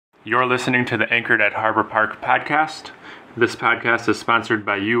You're listening to the Anchored at Harbor Park podcast. This podcast is sponsored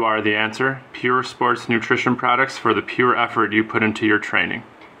by You Are the Answer, pure sports nutrition products for the pure effort you put into your training.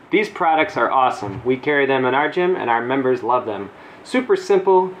 These products are awesome. We carry them in our gym and our members love them. Super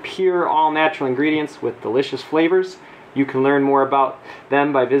simple, pure, all-natural ingredients with delicious flavors. You can learn more about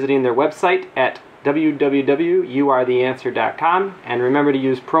them by visiting their website at www.youaretheanswer.com, and remember to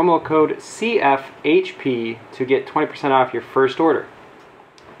use promo code CFHP to get 20% off your first order.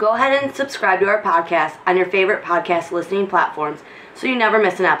 Go ahead and subscribe to our podcast on your favorite podcast listening platforms so you never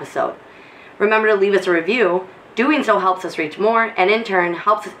miss an episode. Remember to leave us a review. Doing so helps us reach more and in turn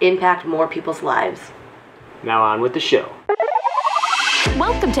helps us impact more people's lives. Now on with the show.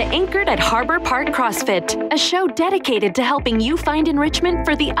 Welcome to Anchored at Harbor Park CrossFit, a show dedicated to helping you find enrichment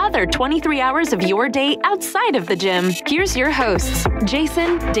for the other 23 hours of your day outside of the gym. Here's your hosts,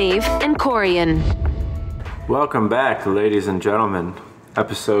 Jason, Dave, and Corian. Welcome back, ladies and gentlemen.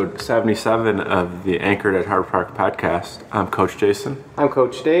 Episode 77 of the Anchored at Harbor Park podcast. I'm Coach Jason. I'm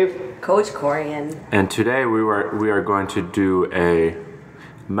Coach Dave. Coach Corian. And today we are going to do a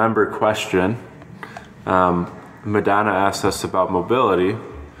member question. Madonna asked us about mobility,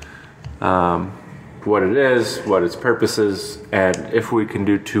 what it is, what its purpose is, and if we can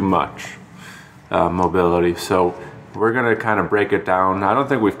do too much mobility. So we're going to kind of break it down. I don't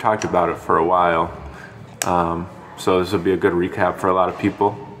think we've talked about it for a while. So this will be a good recap for a lot of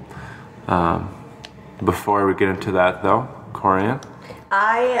people. Before we get into that, though, Corian?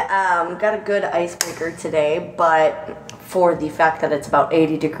 I got a good icebreaker today, but for the fact that it's about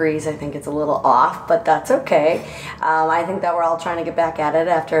 80 degrees, I think it's a little off, but that's okay. I think that we're all trying to get back at it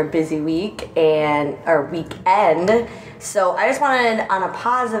after a busy week or weekend. So I just wanted, on a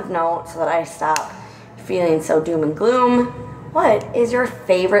positive note, so that I stop feeling so doom and gloom, what is your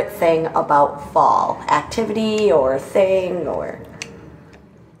favorite thing about fall? Activity or thing or?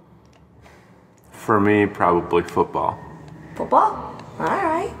 For me, probably football. Football? All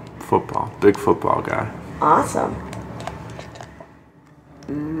right. Football. Big football guy. Awesome.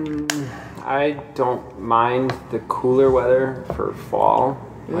 I don't mind the cooler weather for fall.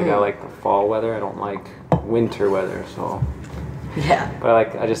 Like I like the fall weather. I don't like winter weather. So. Yeah.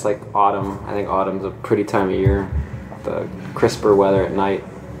 But I just like autumn. I think autumn's a pretty time of year. The crisper weather at night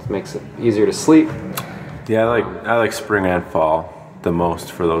makes it easier to sleep. Yeah, I like spring and fall the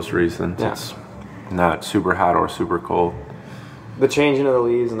most for those reasons. Yeah. It's not super hot or super cold. The changing of the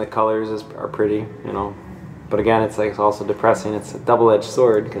leaves and the colors are pretty, you know. But again, it's also depressing. It's a double-edged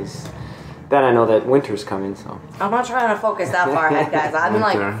sword because then I know that winter's coming. So I'm not trying to focus that far ahead, guys. I'm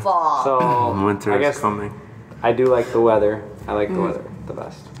Winter. like fall. So Winter I is guess coming. I do like the weather. I like the weather the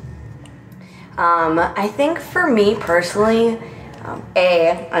best. I think for me personally,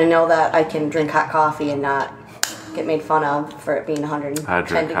 I know that I can drink hot coffee and not get made fun of for it being 110 I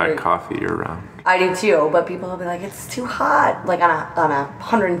drink degrees. hot coffee year round. I do too, but people will be like, it's too hot, like on a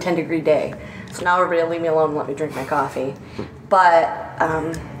 110 degree day. So now everybody will leave me alone and let me drink my coffee. But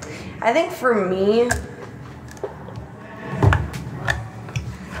I think for me,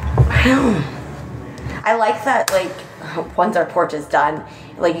 I like that, like, once our porch is done,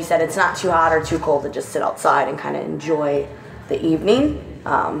 like you said, it's not too hot or too cold to just sit outside and kind of enjoy the evening.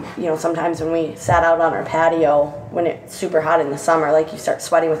 Sometimes when we sat out on our patio, when it's super hot in the summer, like you start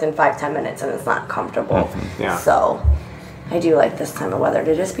sweating within 5-10 minutes and it's not comfortable. Yeah. So I do like this time of weather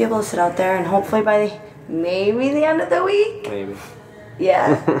to just be able to sit out there and hopefully by maybe the end of the week. Maybe.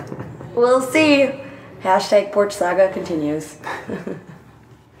 Yeah. We'll see. Hashtag Porch Saga continues.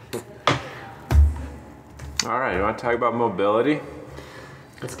 All right, you want to talk about mobility?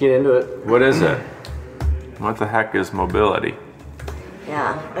 Let's get into it. What is it? What the heck is mobility?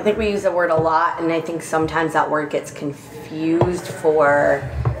 Yeah, I think we use the word a lot, and I think sometimes that word gets confused for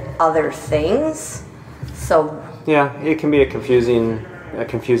other things. So Yeah, it can be a confusing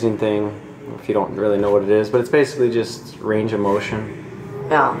thing if you don't really know what it is, but it's basically just range of motion.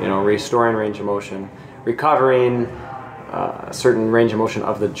 yeah, Restoring range of motion, recovering a certain range of motion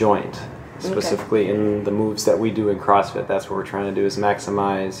of the joint, specifically in the moves that we do in CrossFit. That's what we're trying to do, is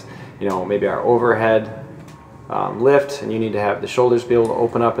maximize, maybe our overhead lift, and you need to have the shoulders be able to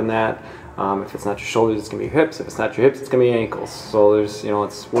open up in that. If it's not your shoulders, it's going to be your hips. If it's not your hips, it's going to be your ankles. So there's,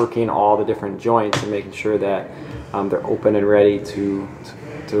 it's working all the different joints and making sure that they're open and ready to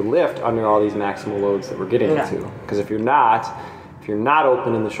lift under all these maximal loads that we're getting into. Because if you're not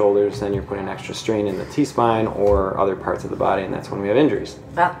open in the shoulders, then you're putting extra strain in the T-spine or other parts of the body, and that's when we have injuries.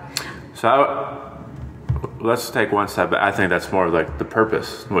 yeah. So let's take one step back. I think that's more like the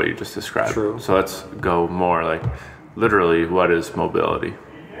purpose, what you just described. True. So let's go more like literally, what is mobility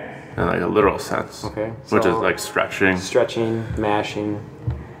in like a literal sense? Okay. Which is So like stretching. Stretching, mashing,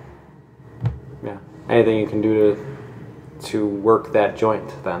 Yeah. Anything you can do to work that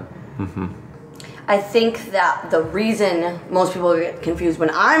joint then. I think that the reason most people get confused when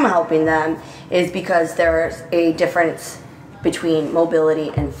I'm helping them is because there's a difference between mobility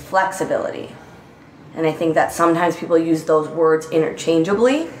and flexibility. And I think that sometimes people use those words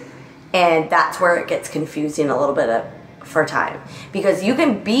interchangeably, and that's where it gets confusing a little bit for time. Because you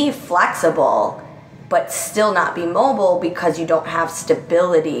can be flexible but still not be mobile because you don't have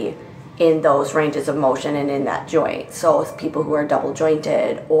stability in those ranges of motion and in that joint. So people who are double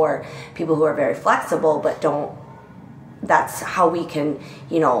jointed or people who are very flexible but don't, that's how we can,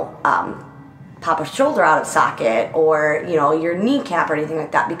 pop a shoulder out of socket or, your kneecap or anything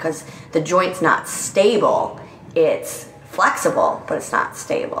like that, because the joint's not stable. It's flexible, but it's not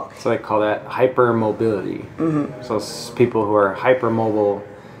stable. So they call that hypermobility. So people who are hypermobile,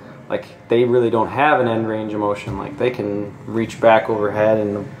 like they really don't have an end range of motion. Like they can reach back overhead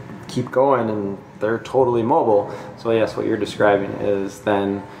and keep going and they're totally mobile. So yes, what you're describing is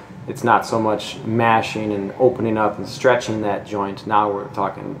then it's not so much mashing and opening up and stretching that joint. Now we're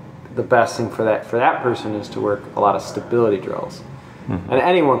talking the best thing for that person is to work a lot of stability drills. And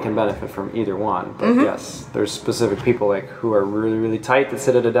anyone can benefit from either one. But yes, there's specific people like who are really, really tight that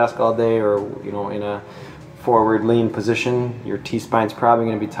sit at a desk all day or in a forward lean position. Your T-spine's probably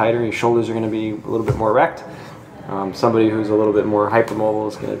going to be tighter. Your shoulders are going to be a little bit more erect. Somebody who's a little bit more hypermobile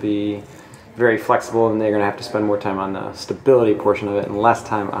is going to be very flexible, and they're going to have to spend more time on the stability portion of it and less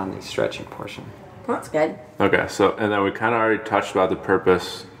time on the stretching portion. Well, that's good. Okay, so and then we kind of already touched about the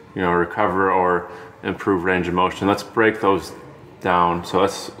purpose, recover or improve range of motion. Let's break those down. So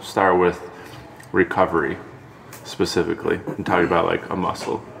let's start with recovery specifically and talk about like a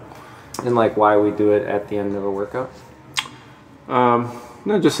muscle. And like why we do it at the end of a workout?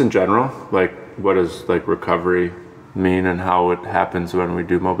 No, just in general, like what does like recovery mean and how it happens when we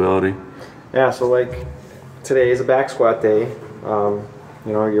do mobility? Yeah, so like today is a back squat day.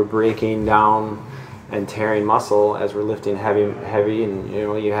 You're breaking down and tearing muscle as we're lifting heavy, and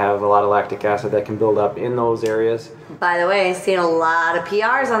you have a lot of lactic acid that can build up in those areas. By the way, I've seen a lot of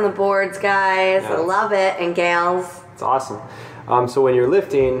PRs on the boards, guys. Yeah. I love it, and gals. It's awesome. So when you're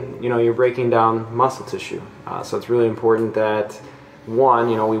lifting, you're breaking down muscle tissue. So it's really important that one,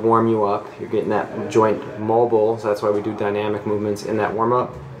 we warm you up. You're getting that joint mobile, so that's why we do dynamic movements in that warm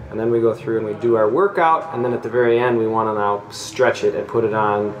up. And then we go through and we do our workout, and then at the very end we want to now stretch it and put it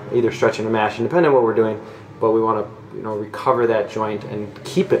on, either stretching or mashing, depending on what we're doing. But we want to, recover that joint and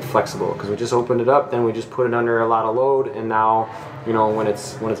keep it flexible, because we just opened it up, then we just put it under a lot of load, and now, when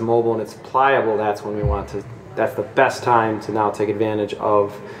it's mobile and it's pliable, that's when we want to. That's the best time to now take advantage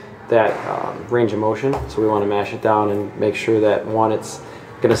of that range of motion. So we want to mash it down and make sure that one, it's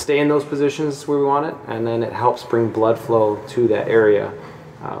going to stay in those positions where we want it, and then it helps bring blood flow to that area.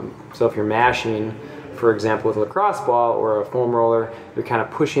 So if you're mashing, for example, with a lacrosse ball or a foam roller, you're kind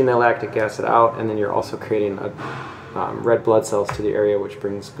of pushing the lactic acid out, and then you're also creating red blood cells to the area, which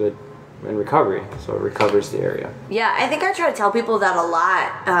brings good and recovery. So it recovers the area. Yeah, I think I try to tell people that a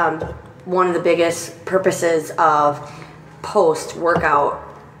lot. One of the biggest purposes of post-workout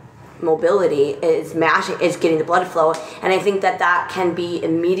mobility is getting the blood flow, and I think that can be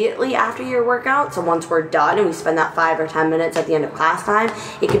immediately after your workout. So once we're done and we spend that 5 or 10 minutes at the end of class time,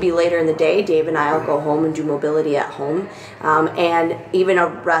 it could be later in the day. Dave and I will go home and do mobility at home, and even a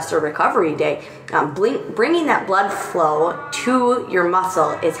rest or recovery day. Bringing that blood flow to your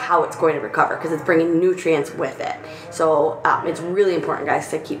muscle is how it's going to recover, because it's bringing nutrients with it. So it's really important, guys,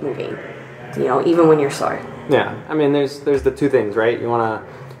 to keep moving, even when you're sore. Yeah, I mean, there's the two things, right?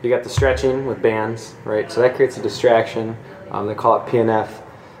 You got the stretching with bands, right? So that creates a distraction. They call it PNF.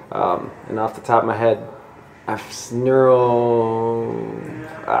 And off the top of my head, I'm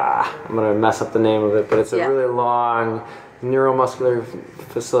going to mess up the name of it, but it's a really long neuromuscular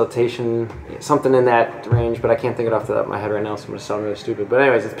facilitation, something in that range, but I can't think it off the top of my head right now, so I'm going to sound really stupid. But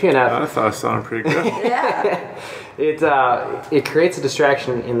anyways, it's PNF. I thought it sounded pretty good. Yeah. It creates a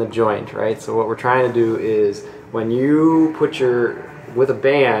distraction in the joint, right? So what we're trying to do is when you put with a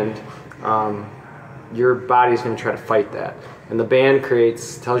band, your body's going to try to fight that, and the band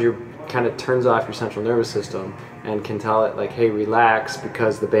turns off your central nervous system and can tell it like, hey, relax,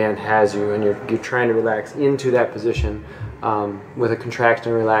 because the band has you, and you're trying to relax into that position with a contraction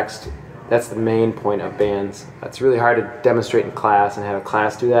and relaxed. That's the main point of bands. That's really hard to demonstrate in class and have a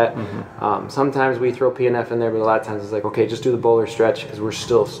class do that. Sometimes we throw PNF in there, but a lot of times it's like, okay, just do the bowler stretch, because we're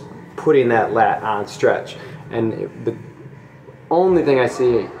still putting that lat on stretch. And the only thing I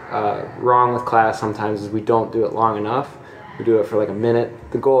see wrong with class sometimes is we don't do it long enough. We do it for like a minute.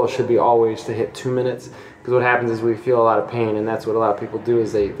 The goal should be always to hit 2 minutes, Because what happens is we feel a lot of pain, and that's what a lot of people do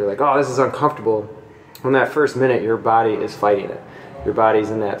is they're like, oh, this is uncomfortable. In that first minute, your body is fighting it. Your body's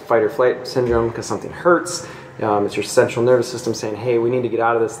in that fight or flight syndrome because something hurts. It's your central nervous system saying, hey, we need to get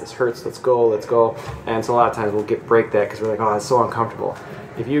out of this. This hurts. Let's go. And so a lot of times we'll break that because we're like, oh, it's so uncomfortable.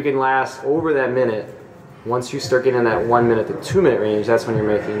 If you can last over that minute, once you start getting in that 1 minute to 2 minute range, that's when you're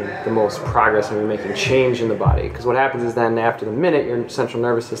making the most progress and you're making change in the body. Because what happens is then after the minute, your central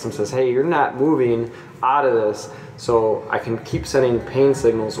nervous system says, hey, you're not moving out of this, so I can keep sending pain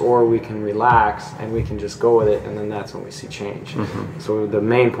signals, or we can relax and we can just go with it, and then that's when we see change. So the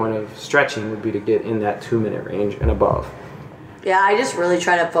main point of stretching would be to get in that 2 minute range and above. Yeah, I just really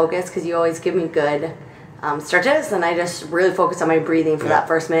try to focus because you always give me good stretches, and I just really focus on my breathing for that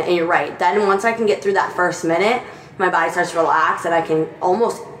first minute. And you're right. Then once I can get through that first minute, my body starts to relax, and I can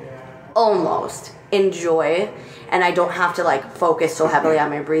almost enjoy, and I don't have to like focus so heavily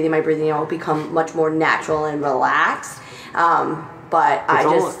on my breathing. My breathing will become much more natural and relaxed. But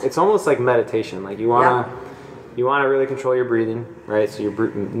it's almost like meditation. Like you wanna really control your breathing, right? So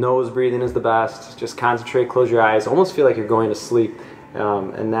your nose breathing is the best. Just concentrate, close your eyes, almost feel like you're going to sleep.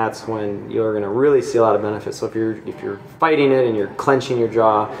 And that's when you're going to really see a lot of benefits. So if you're fighting it and you're clenching your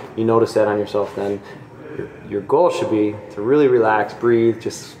jaw, you notice that on yourself, then your goal should be to really relax, breathe,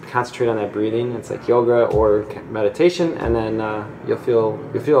 just concentrate on that breathing. It's like yoga or meditation, and then you'll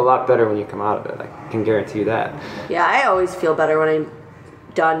feel a lot better when you come out of it. I can guarantee you that. Yeah, I always feel better when I'm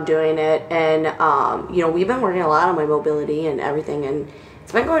done doing it, and we've been working a lot on my mobility and everything, and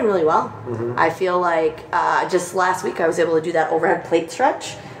it's been going really well. I feel like just last week I was able to do that overhead plate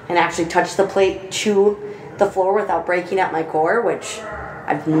stretch and actually touch the plate to the floor without breaking at my core, which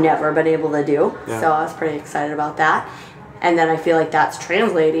I've never been able to do. Yeah. So I was pretty excited about that. And then I feel like that's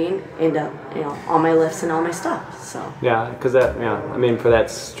translating into all my lifts and all my stuff. So because for that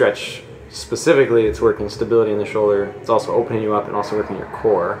stretch specifically, it's working stability in the shoulder. It's also opening you up and also working your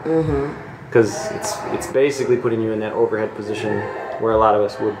core. Because it's basically putting you in that overhead position where a lot of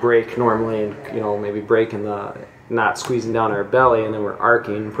us would break normally, and maybe break in the not squeezing down our belly, and then we're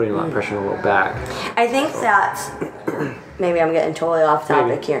arcing, putting a lot of pressure on the low back. I think that's maybe I'm getting totally off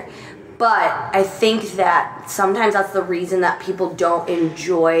topic here, but I think that sometimes that's the reason that people don't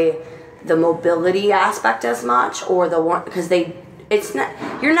enjoy the mobility aspect as much, or the one because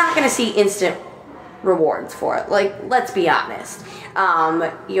you're not going to see instant rewards for it. Like, let's be honest.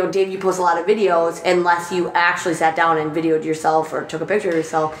 Dave, you post a lot of videos. Unless you actually sat down and videoed yourself or took a picture of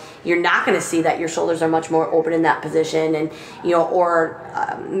yourself, you're not going to see that your shoulders are much more open in that position, and or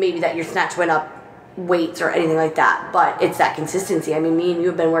maybe that your snatch went up weights or anything like that. But it's that consistency. I mean, me and you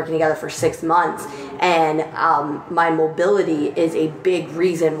have been working together for 6 months, and my mobility is a big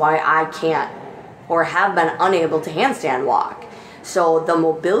reason why I can't or have been unable to handstand walk. So the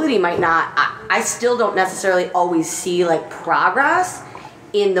mobility might not, I still don't necessarily always see like progress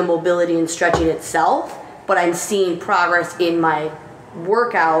in the mobility and stretching itself, but I'm seeing progress in my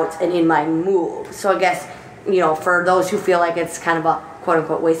workouts and in my move. So I guess, for those who feel like it's kind of a quote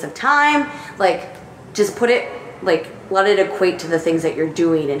unquote waste of time, like just put it, like let it equate to the things that you're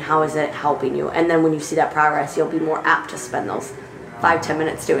doing and how is it helping you. And then when you see that progress, you'll be more apt to spend those 5-10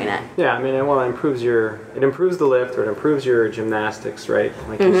 minutes doing it. Yeah, it improves the lift, or it improves your gymnastics, right?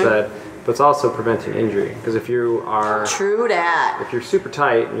 Like you said, but it's also preventing injury. Because if you are true that, if you're super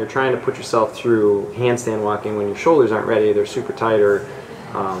tight and you're trying to put yourself through handstand walking when your shoulders aren't ready, they're super tight, or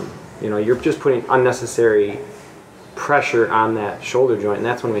you're just putting unnecessary pressure on that shoulder joint, and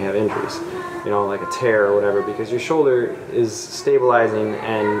that's when we have injuries. Like a tear or whatever, because your shoulder is stabilizing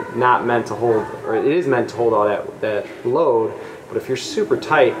and not meant to hold, or it is meant to hold all that load. But if you're super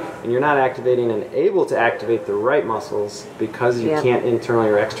tight and you're not activating and able to activate the right muscles because you can't internally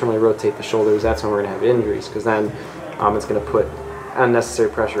or externally rotate the shoulders, that's when we're going to have injuries, because then it's going to put unnecessary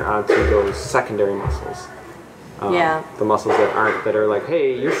pressure onto those secondary muscles. The muscles that are like,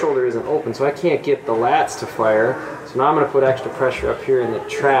 hey, your shoulder isn't open, so I can't get the lats to fire. So now I'm going to put extra pressure up here in the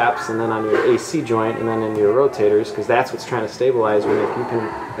traps, and then on your AC joint, and then in your rotators, because that's what's trying to stabilize. When if you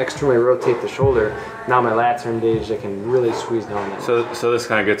can externally rotate the shoulder, now my lats are engaged, I can really squeeze down that. So this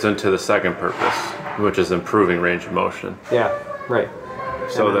kind of gets into the second purpose, which is improving range of motion. Yeah, right.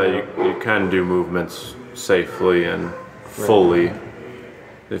 So that you can do movements safely and fully,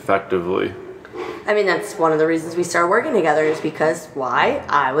 effectively. I mean, that's one of the reasons we started working together, is because why?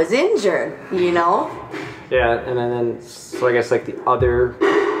 I was injured, Yeah, and then so I guess like the other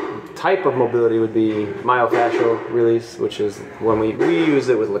type of mobility would be myofascial release, which is when we use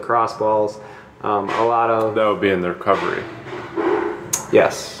it with lacrosse balls. A lot of that would be in the recovery.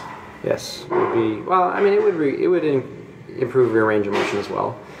 Yes, it would be. Well, I mean, it would improve your range of motion as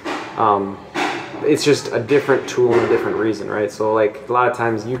well. it's just a different tool and a different reason, right? So like a lot of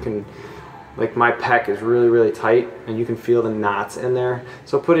times you can, like my pec is really, really tight and you can feel the knots in there.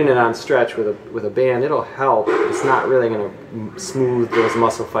 So putting it on stretch with a band, it'll help. It's not really going to smooth those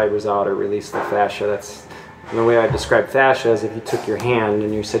muscle fibers out or release the fascia. That's the way I describe fascia is if you took your hand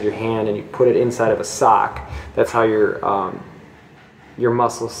and you said your hand and you put it inside of a sock, that's how your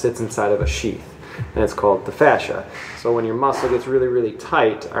muscle sits inside of a sheath. And it's called the fascia. So when your muscle gets really, really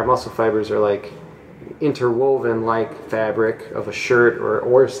tight, our muscle fibers are like interwoven like fabric of a shirt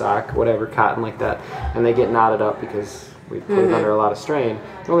or a sock, whatever, cotton like that, and they get knotted up because we put it under a lot of strain.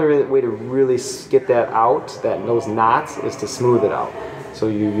 The only way to really get that out, those knots, is to smooth it out. So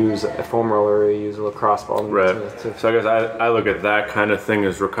you use a foam roller or you use a lacrosse ball. Right. So I guess I look at that kind of thing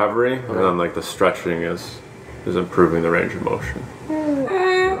as recovery, and then like the stretching is improving the range of motion.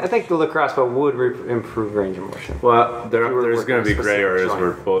 I think the lacrosse ball would improve range of motion. Well, there's going to be gray areas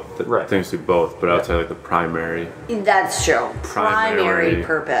where things do both, but I would say like the primary. That's true. Primary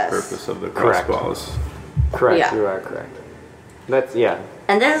purpose of the lacrosse ball is. Correct. Yeah. You are correct. That's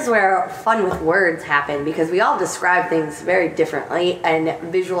And this is where fun with words happen, because we all describe things very differently and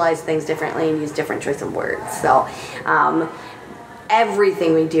visualize things differently and use different choice of words. So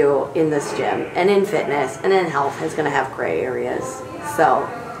everything we do in this gym and in fitness and in health is going to have gray areas. So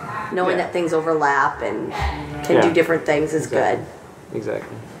knowing that things overlap and can do different things is good.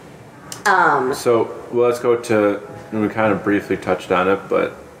 Exactly. So let's go to, we kind of briefly touched on it,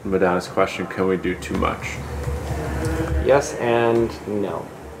 but Madonna's question, can we do too much? Yes and no.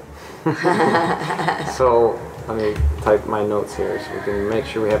 So let me type my notes here so we can make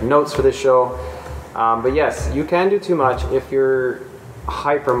sure we have notes for this show. But yes, you can do too much if you're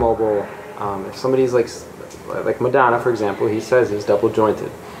hypermobile. If somebody's like Madonna, for example, he says he's double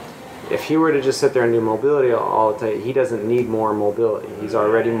jointed. If he were to just sit there and do mobility all the time, he doesn't need more mobility. He's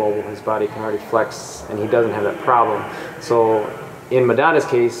already mobile, his body can already flex, and he doesn't have that problem. So in Madonna's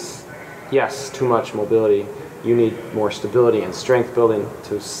case, yes, too much mobility. You need more stability and strength building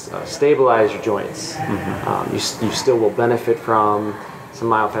to stabilize your joints. Mm-hmm. You still will benefit from some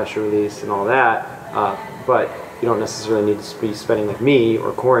myofascial release and all that, but you don't necessarily need to be spending, like me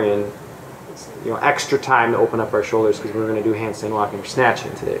or Corian, extra time to open up our shoulders because we're going to do handstand walking or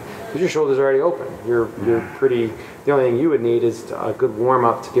snatching today. Because your shoulders are already open. You're pretty. The only thing you would need is a good warm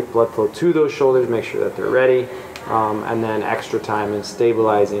up to get blood flow to those shoulders, make sure that they're ready, and then extra time in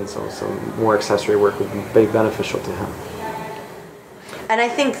stabilizing. So some more accessory work would be beneficial to him. And I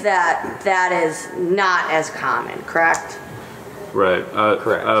think that is not as common, correct? Right.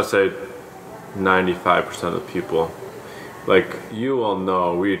 Correct. I would say 95% of the people, like, you will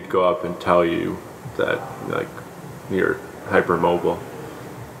know, we'd go up and tell you that, like, you're hypermobile.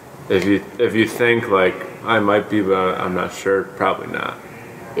 If you think, like, I might be, but I'm not sure, probably not.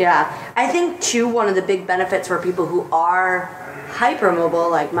 Yeah. I think, too, one of the big benefits for people who are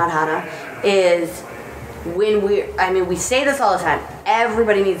hypermobile, like Madhana, is when we say this all the time,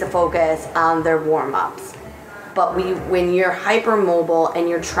 everybody needs to focus on their warm-ups. But when you're hypermobile and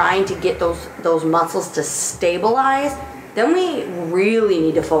you're trying to get those muscles to stabilize, then we really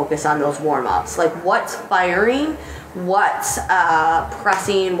need to focus on those warm-ups. Like, what's firing, what's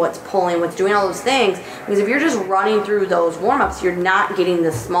pressing, what's pulling, what's doing all those things. Because if you're just running through those warm-ups, you're not getting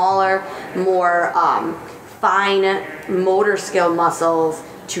the smaller, more fine motor skill muscles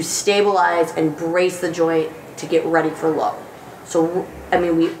to stabilize and brace the joint to get ready for load. So,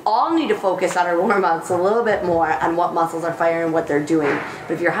 we all need to focus on our warm-ups a little bit more on what muscles are firing, what they're doing.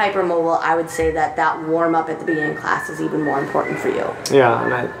 But if you're hypermobile, I would say that warm-up at the beginning of class is even more important for you. Yeah,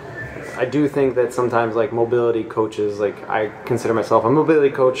 and I do think that sometimes, like, mobility coaches, like, I consider myself a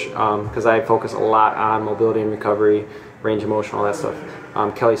mobility coach because I focus a lot on mobility and recovery, range of motion, all that stuff.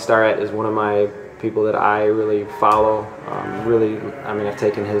 Kelly Starrett is one of my people that I really follow. I've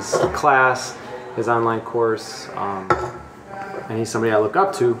taken his class, his online course, and he's somebody I look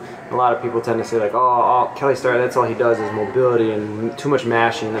up to. A lot of people tend to say, like, oh, Kelly Starrett, that's all he does is mobility and too much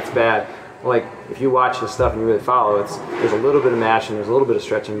mashing, that's bad. Well, like, if you watch his stuff and you really follow, there's a little bit of mashing, there's a little bit of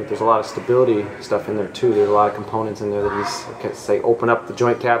stretching, but there's a lot of stability stuff in there too. There's a lot of components in there that he's, say, open up the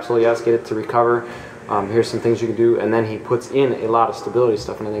joint capsule, yes, get it to recover. Here's some things you can do, and then he puts in a lot of stability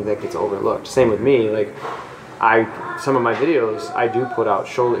stuff, and I think that gets overlooked. Same with me, like, some of my videos, I do put out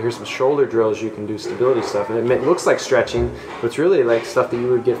here's some shoulder drills you can do stability stuff, and it looks like stretching, but it's really like stuff that you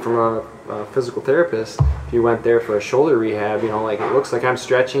would get from a physical therapist if you went there for a shoulder rehab. Like, it looks like I'm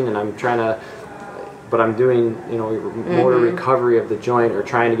stretching and I'm trying to, but I'm doing, motor recovery of the joint or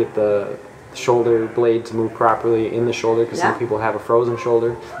trying to get the shoulder blade to move properly in the shoulder because some people have a frozen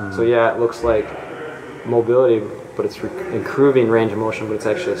shoulder. So yeah, it looks like mobility, but it's improving range of motion, but it's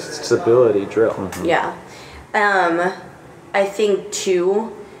actually a stability drill. Mm-hmm. Yeah. I think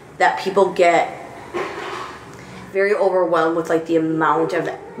too that people get very overwhelmed with like the amount of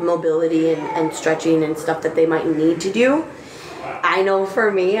mobility and stretching and stuff that they might need to do. I know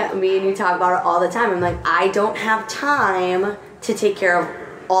for me and you talk about it all the time. I'm like, I don't have time to take care of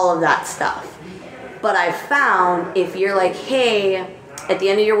all of that stuff. But I've found if you're like, hey, at the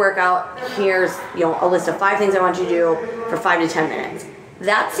end of your workout, here's a list of 5 things I want you to do for 5 to 10 minutes.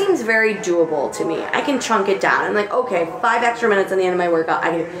 That seems very doable to me. I can chunk it down. I'm like, okay, 5 extra minutes on the end of my workout.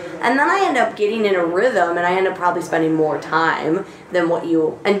 And then I end up getting in a rhythm, and I end up probably spending more time than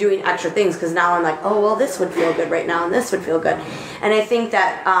and doing extra things, because now I'm like, oh, well, this would feel good right now, and this would feel good. And I think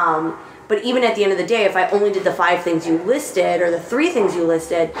that, but even at the end of the day, if I only did the 5 things you listed, or the 3 things you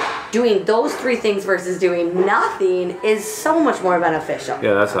listed, doing those 3 things versus doing nothing is so much more beneficial.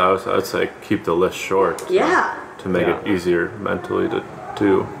 Yeah, that's how I'd say keep the list short. To make it easier mentally to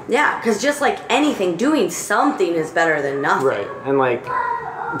do. Yeah, because just like anything, doing something is better than nothing. Right, and like,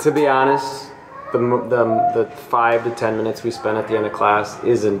 to be honest, the 5 to 10 minutes we spend at the end of class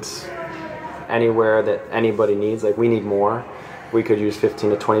isn't anywhere that anybody needs. Like, we need more. We could use 15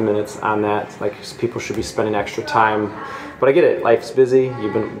 to 20 minutes on that. Like, people should be spending extra time. But I get it, life's busy.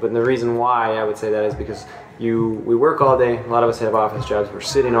 But the reason why I would say that is because we work all day. A lot of us have office jobs. We're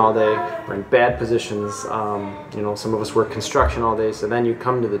sitting all day. We're in bad positions. Some of us work construction all day. So then you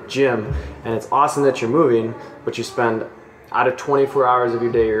come to the gym, and it's awesome that you're moving, but you spend, out of 24 hours of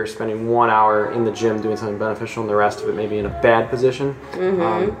your day, you're spending 1 hour in the gym doing something beneficial, and the rest of it maybe in a bad position.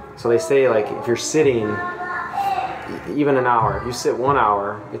 Mm-hmm. So they say, like, if you're sitting even an hour, if you sit 1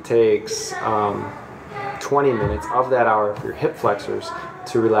 hour, it takes 20 minutes of that hour for your hip flexors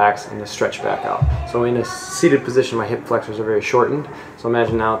to relax and to stretch back out. So in a seated position, my hip flexors are very shortened. So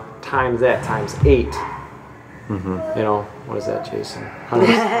imagine now times 8. What is that, Jason?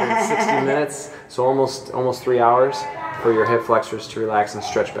 160 minutes. So almost 3 hours for your hip flexors to relax and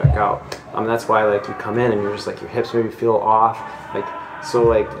stretch back out. That's why, like, you come in and you're just like, your hips maybe feel off. Like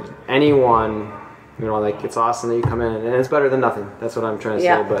anyone, like, it's awesome that you come in, and it's better than nothing. That's what I'm trying to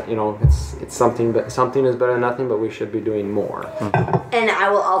say. But it's something. But something is better than nothing. But we should be doing more. And I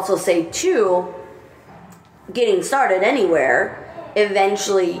will also say too, getting started anywhere,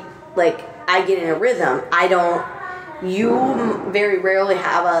 eventually, like, I get in a rhythm. You very rarely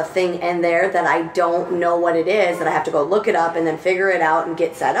have a thing in there that I don't know what it is, that I have to go look it up and then figure it out and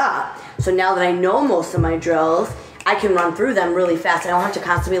get set up. So now that I know most of my drills, I can run through them really fast. I don't have to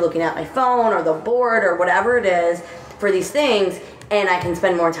constantly be looking at my phone or the board or whatever it is for these things, and I can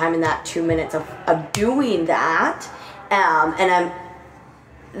spend more time in that 2 minutes of doing that. And I'm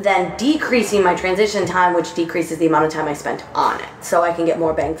then decreasing my transition time, which decreases the amount of time I spent on it. So I can get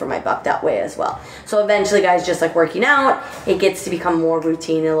more bang for my buck that way as well. So eventually, guys, just like working out, it gets to become more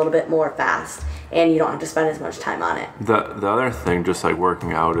routine and a little bit more fast, and you don't have to spend as much time on it. The other thing, just like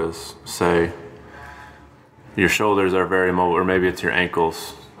working out, is, say, your shoulders are very mobile, or maybe it's your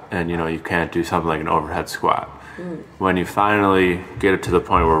ankles, and you can't do something like an overhead squat. When you finally get it to the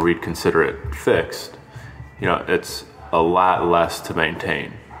point where we'd consider it fixed, it's a lot less to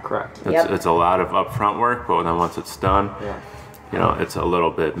maintain. Correct. It's a lot of upfront work, but then once it's done, it's a little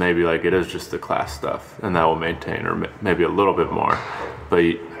bit, maybe like it is just the class stuff, and that will maintain, or maybe a little bit more, but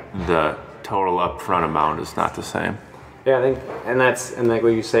the total upfront amount is not the same. Yeah, I think, and like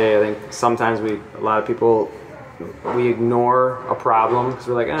what you say, I think sometimes a lot of people, we ignore a problem because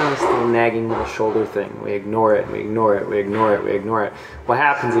we're like, it's still nagging little shoulder thing. We ignore it. What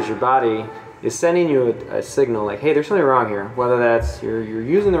happens is your body is sending you a signal like, hey, there's something wrong here. Whether that's you're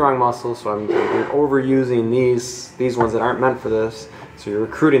using the wrong muscles, so you're overusing these ones that aren't meant for this. So you're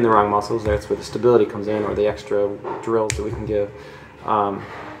recruiting the wrong muscles. That's where the stability comes in, or the extra drills that we can give. But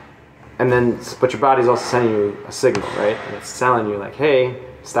your body's also sending you a signal, right? And it's telling you like, hey,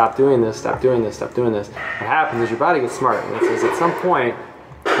 stop doing this, stop doing this, stop doing this. What happens is your body gets smart, and it says at some point,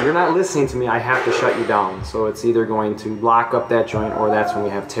 you're not listening to me, I have to shut you down. So it's either going to lock up that joint, or that's when we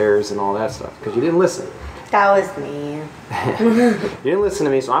have tears and all that stuff, because you didn't listen. That was me. You didn't listen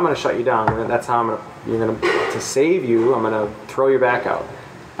to me, so I'm going to shut you down. That's how to save you, I'm going to throw your back out,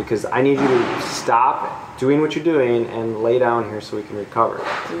 because I need you to stop doing what you're doing and lay down here so we can recover.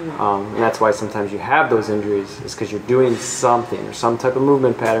 And that's why sometimes you have those injuries, is because you're doing something, or some type of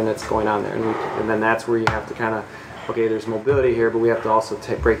movement pattern that's going on there. And then that's where you have to kind of, okay, there's mobility here, but we have to also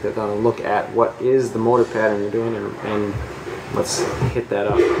break that down and look at what is the motor pattern you're doing, and let's hit that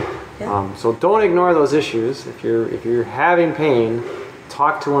up. Yeah. So don't ignore those issues. If you're having pain,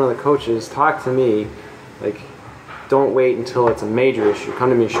 talk to one of the coaches, talk to me. Like, don't wait until it's a major issue. Come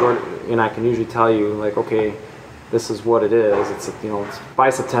to me short, and I can usually tell you, like, okay, this is what it is. It's it's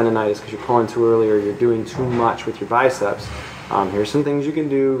bicep tendonitis because you're pulling too early or you're doing too much with your biceps. Here's some things you can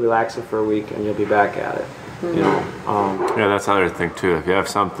do. Relax it for a week, and you'll be back at it. Yeah, that's the other thing too. If you have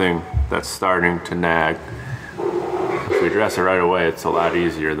something that's starting to nag, if you address it right away, it's a lot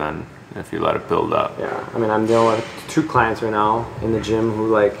easier than if you let it build up. Yeah, I mean, I'm dealing with 2 clients right now in the gym who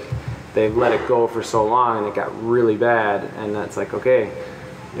they've let it go for so long and it got really bad, and that's like, okay,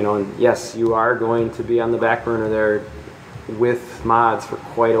 and yes, you are going to be on the back burner there with mods for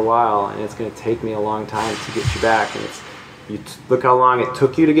quite a while, and it's going to take me a long time to get you back, and look how long it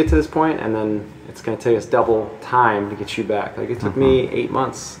took you to get to this point, and then it's going to take us double time to get you back. Like, it took me 8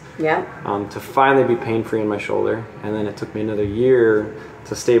 months to finally be pain-free in my shoulder, and then it took me another year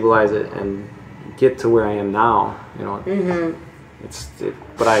to stabilize it and get to where I am now. But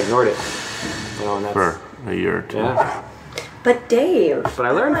I ignored it. And that's, for a year or 2. Yeah. But Dave, But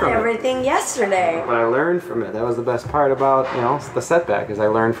I learned from everything yesterday. But I learned from it. That was the best part about the setback, is I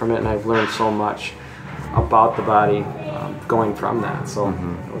learned from it, and I've learned so much about the body going from that. So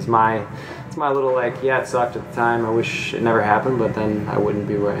it was it's my little it sucked at the time. I wish it never happened, but then I wouldn't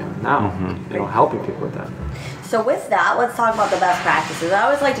be where I am now. Helping people with that. So with that, let's talk about the best practices. I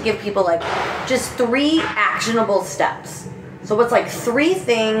always like to give people just 3 actionable steps. So what's 3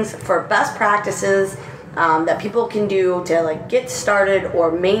 things for best practices that people can do to get started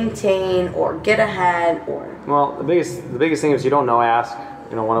or maintain or get ahead or? Well, the biggest thing is, you don't know, ask.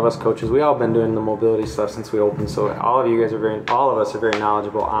 One of us coaches, we all been doing the mobility stuff since we opened, so all of us are very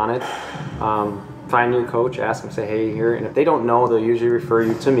knowledgeable on it. Find your coach, ask them, say, hey, here, and if they don't know, they'll usually refer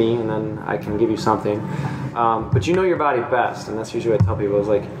you to me, and then I can give you something. But you know your body best, and that's usually what I tell people, is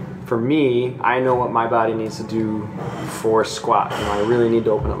for me, I know what my body needs to do for squat. I really need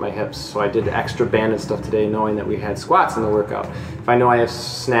to open up my hips, so I did extra banded stuff today, knowing that we had squats in the workout. If I know I have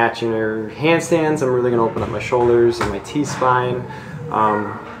snatching or handstands, I'm really going to open up my shoulders and my T-spine.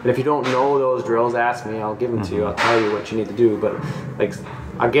 And if you don't know those drills, ask me. I'll give them to you. I'll tell you what you need to do. But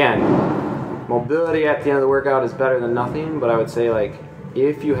again, mobility at the end of the workout is better than nothing. But I would say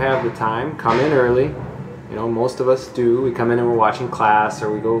if you have the time, come in early. Most of us do. We come in and we're watching class, or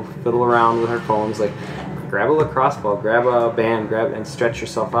we go fiddle around with our phones. Grab a lacrosse ball, grab a band, and stretch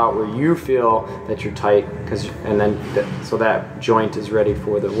yourself out where you feel that you're tight, so that joint is ready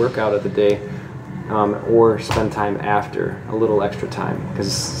for the workout of the day. Or spend time after, a little extra time,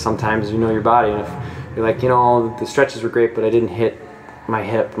 because sometimes your body, and if you're the stretches were great, but I didn't hit my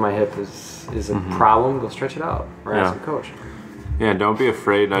hip is a problem, go stretch it out, or ask your coach. Yeah, don't be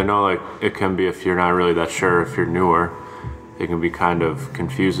afraid. I know it can be, if you're not really that sure, if you're newer, it can be kind of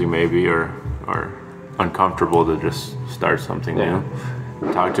confusing maybe, or uncomfortable to just start something new.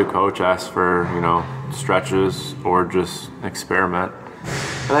 Talk to a coach, ask for stretches, or just experiment.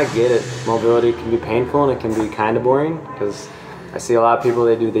 And I get it. Mobility can be painful, and it can be kind of boring, because I see a lot of people,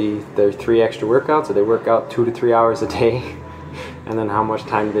 they do their 3 extra workouts, or they work out 2 to 3 hours a day. And then how much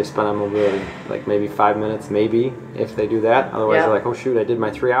time do they spend on mobility? Maybe 5 minutes, maybe, if they do that. Otherwise, they're oh shoot, I did my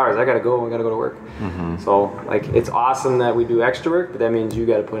 3 hours. I gotta go to work. So it's awesome that we do extra work, but that means you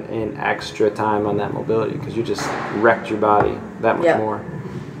gotta put in extra time on that mobility, because you just wrecked your body that much more.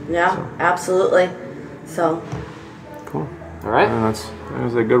 Yeah, so. Absolutely. So. Cool. All right. That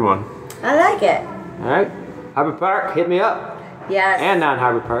was a good one. I like it. All right. Harbor Park, hit me up. Yes. And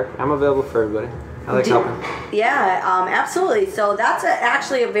non-Harbor Park. I'm available for everybody. I like helping. Yeah, absolutely. So that's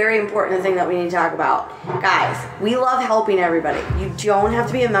actually a very important thing that we need to talk about. Guys, we love helping everybody. You don't have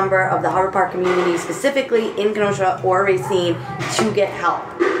to be a member of the Harbor Park community, specifically in Kenosha or Racine, to get help.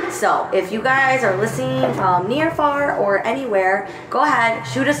 So if you guys are listening from near, far, or anywhere, go ahead,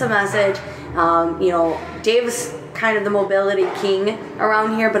 shoot us a message. Dave's kind of the mobility king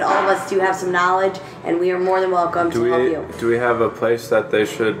around here, but all of us do have some knowledge, and we are more than welcome to help you. Do we have a place that they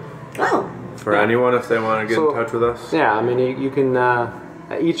should... For anyone, if they want to get in touch with us? Yeah, I mean, you can,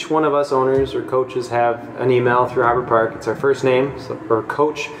 each one of us owners or coaches have an email through Harbor Park. It's our first name, or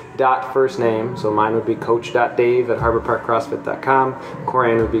coach.firstname. So mine would be coach.dave@harborparkcrossfit.com.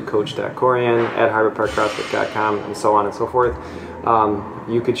 Corian would be coach.corian@harborparkcrossfit.com, and so on and so forth.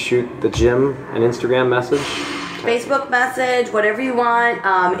 You could shoot the gym an Instagram message. Facebook message, whatever you want.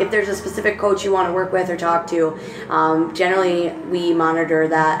 If there's a specific coach you want to work with or talk to, generally we monitor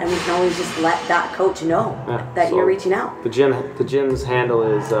that, and we can always just let that coach know that you're reaching out. The gym's handle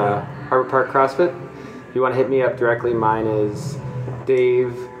is Harbor Park CrossFit. If you want to hit me up directly, mine is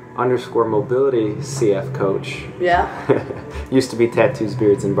Dave_mobility CF coach. Yeah. Used to be tattoos,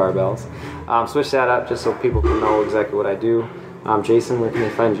 beards, and barbells. Switch that up just so people can know exactly what I do. Jason, where can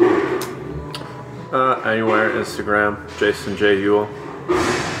they find you? Anywhere, Instagram, Jason J. Ewell.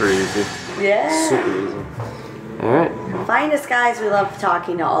 Pretty easy. Yeah. Super easy. All right. Find us, guys. We love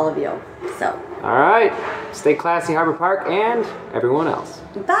talking to all of you. So. All right. Stay classy, Harbor Park, and everyone else.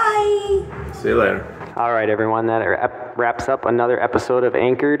 Bye. See you later. All right, everyone, that wraps up another episode of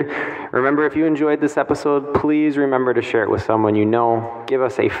Anchored. Remember, if you enjoyed this episode, please remember to share it with someone you know. Give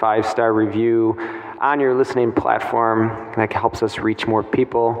us a 5-star review on your listening platform. That helps us reach more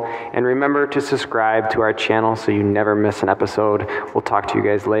people. And remember to subscribe to our channel so you never miss an episode. We'll talk to you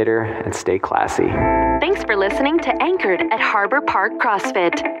guys later, and stay classy. Thanks for listening to Anchored at Harbor Park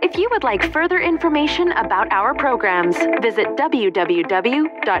CrossFit. If you would like further information about our programs, visit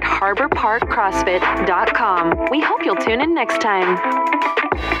www.harborparkcrossfit.com. We hope you'll tune in next time.